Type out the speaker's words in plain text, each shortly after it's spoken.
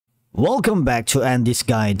Welcome back to Andy's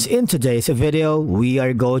Guides. In today's video, we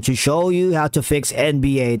are going to show you how to fix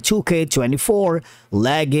NBA 2K24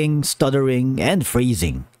 lagging, stuttering, and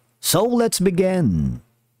freezing. So let's begin.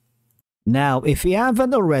 Now, if you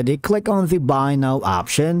haven't already, click on the Buy Now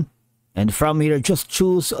option. And from here, just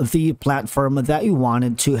choose the platform that you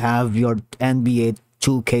wanted to have your NBA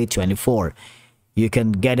 2K24. You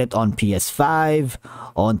can get it on PS5,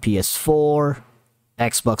 on PS4,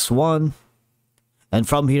 Xbox One. And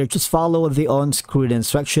from here, just follow the on-screen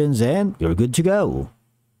instructions and you're good to go.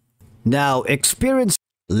 Now, experience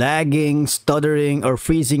lagging, stuttering, or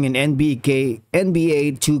freezing in NBA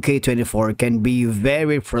 2K24 can be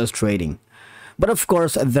very frustrating. But of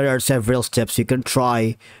course, there are several steps you can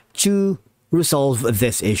try to resolve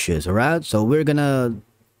these issues, alright? So we're gonna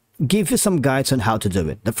give you some guides on how to do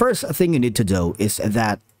it. The first thing you need to do is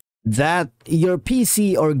that your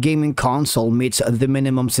PC or gaming console meets the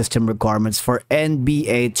minimum system requirements for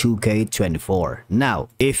NBA 2K24. Now,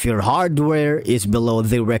 if your hardware is below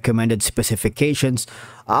the recommended specifications,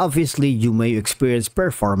 obviously you may experience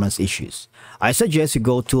performance issues. I suggest you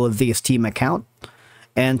go to the Steam account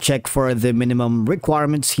and check for the minimum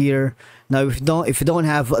requirements here. Now, if you don't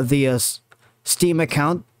have the Steam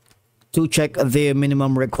account to check the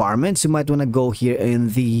minimum requirements, you might want to go here in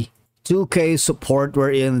the 2K support,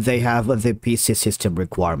 wherein they have the PC system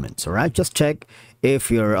requirements. All right, just check if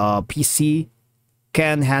your PC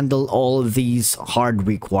can handle all of these hard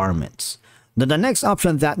requirements. Now, the next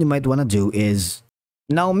option that you might want to do is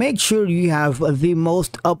now make sure you have the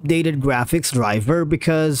most updated graphics driver,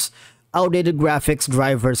 because outdated graphics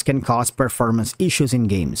drivers can cause performance issues in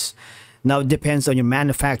games. Now, it depends on your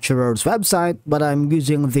manufacturer's website, but I'm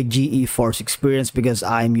using the GeForce Experience because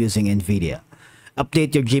I'm using NVIDIA.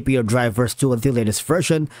 Update your GPU drivers to the latest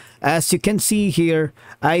version. As you can see here,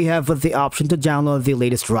 I have the option to download the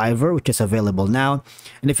latest driver, which is available now.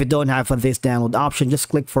 And if you don't have this download option, just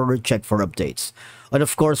click for check for updates. And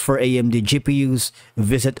of course, for AMD GPUs,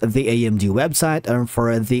 visit the AMD website. And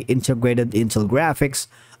for the integrated Intel graphics,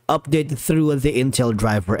 update through the Intel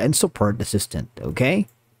driver and support assistant. Okay.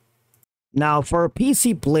 Now, for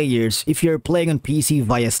PC players, if you're playing on PC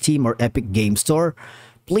via Steam or Epic Game Store,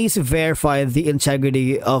 please verify the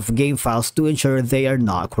integrity of game files to ensure they are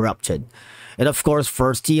not corrupted. And of course,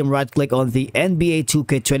 for Steam, right-click on the NBA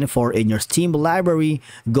 2K24 in your Steam library,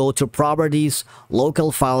 go to Properties,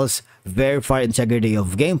 Local Files, verify integrity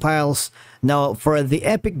of game files. Now, for the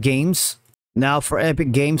Epic Game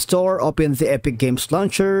Store, open the Epic Games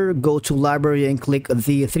Launcher, go to Library and click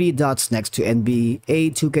the three dots next to NBA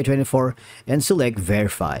 2K24 and select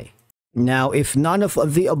Verify. Now, if none of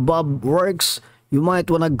the above works, you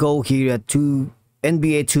might want to go here to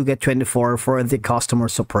NBA 2K24 for the customer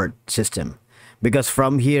support system, because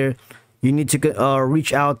from here you need to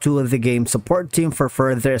reach out to the game support team for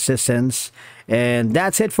further assistance. And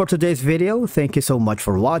that's it for today's video. Thank you so much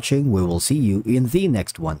for watching. We will see you in the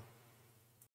next one.